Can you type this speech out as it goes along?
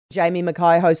Jamie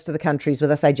Mackay, host of The Country's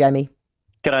with us. Hey, Jamie.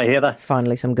 G'day, Heather.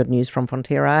 Finally some good news from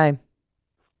Fonterra,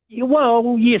 eh?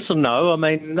 Well, yes and no. I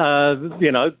mean,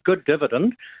 good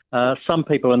dividend. Some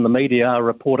people in the media are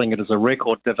reporting it as a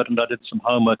record dividend. I did some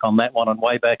homework on that one, and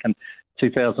way back in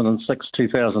 2006,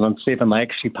 2007, they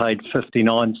actually paid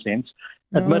 59 cents.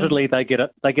 Admittedly, they get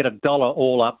a dollar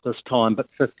all up this time, but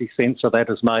 50 cents of that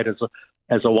is made as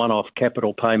a one-off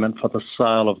capital payment for the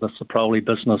sale of the Ciproli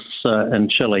business in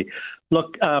Chile.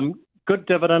 Look, good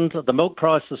dividend. The milk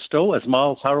price is still, as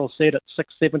Miles Hurrell said, at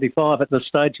 $6.75 at this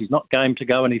stage. He's not game to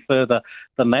go any further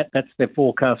than that. That's their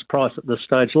forecast price at this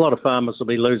stage. A lot of farmers will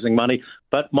be losing money,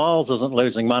 but Miles isn't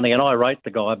losing money, and I rate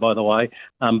the guy, by the way.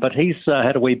 But he's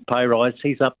had a wee pay rise.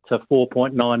 He's up to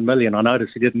 $4.9 million. I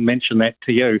noticed he didn't mention that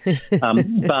to you,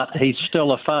 but he's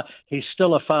still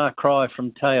a far cry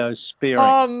from Teo's spearing.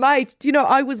 Oh, mate, do you know,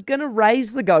 I was going to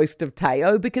raise the ghost of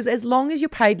Teo, because as long as you're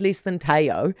paid less than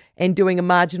Teo and doing a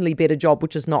marginally better job,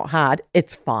 which is not hard,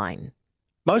 it's fine.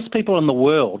 Most people in the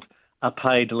world are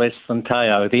paid less than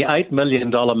Teo. The $8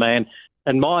 million man,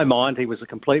 in my mind, he was a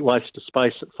complete waste of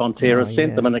space at Fonterra,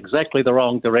 sent them in exactly the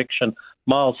wrong direction.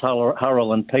 Miles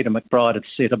Hurrell and Peter McBride had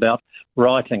set about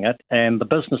writing it, and the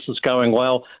business is going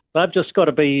well. They've just got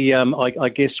to be, I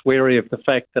guess, wary of the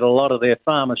fact that a lot of their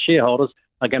farmer shareholders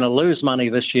are going to lose money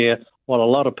this year, while a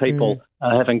lot of people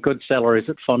are having good salaries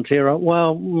at Fonterra.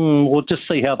 Well, we'll just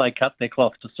see how they cut their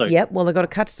cloth to suit. Yep, well, they've got to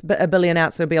cut $1 billion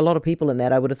out, so there'll be a lot of people in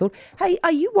that, I would have thought. Hey,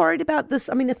 are you worried about this?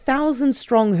 I mean,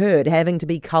 1,000-strong herd having to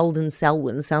be culled in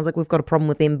Selwyn. Sounds like we've got a problem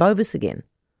with them bovis again.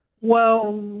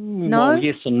 Well, no? Well,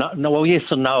 yes and no. Well, yes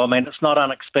and no. I mean, it's not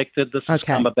unexpected. This has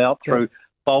come about through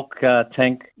bulk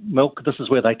tank milk. This is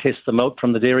where they test the milk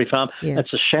from the dairy farm. Yeah.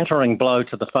 It's a shattering blow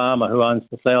to the farmer who owns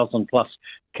the 1,000-plus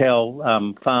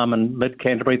cow farm in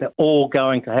mid-Canterbury. They're all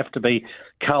going to have to be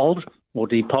culled or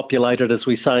depopulated, as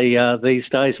we say these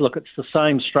days. Look, it's the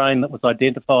same strain that was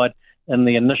identified in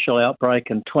the initial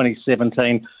outbreak in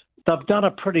 2017. They've done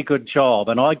a pretty good job,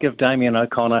 and I give Damien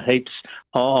O'Connor heaps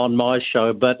on my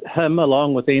show, but him,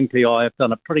 along with MPI, have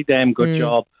done a pretty damn good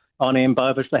job on M.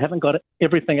 bovis. They haven't got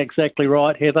everything exactly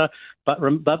right, Heather, but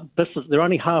they're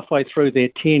only halfway through their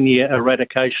 10-year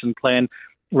eradication plan.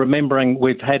 Remembering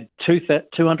we've had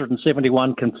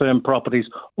 271 confirmed properties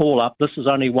all up. This is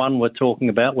only one we're talking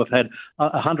about. We've had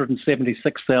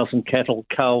 176,000 cattle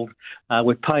culled.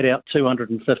 We've paid out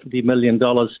 $250 million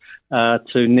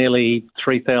to nearly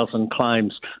 3,000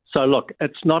 claims. So, look,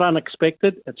 it's not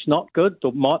unexpected. It's not good.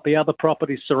 There might be other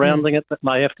properties surrounding it that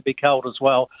may have to be culled as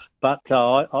well. But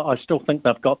I still think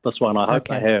they've got this one. I hope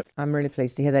they have. I'm really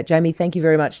pleased to hear that. Jamie, thank you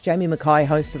very much. Jamie Mackay,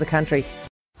 host of The Country.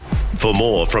 For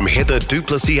more from Heather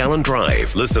Duplessis Allen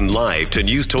Drive, listen live to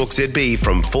News Talk ZB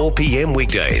from 4 p.m.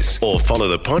 weekdays or follow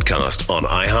the podcast on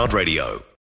iHeartRadio.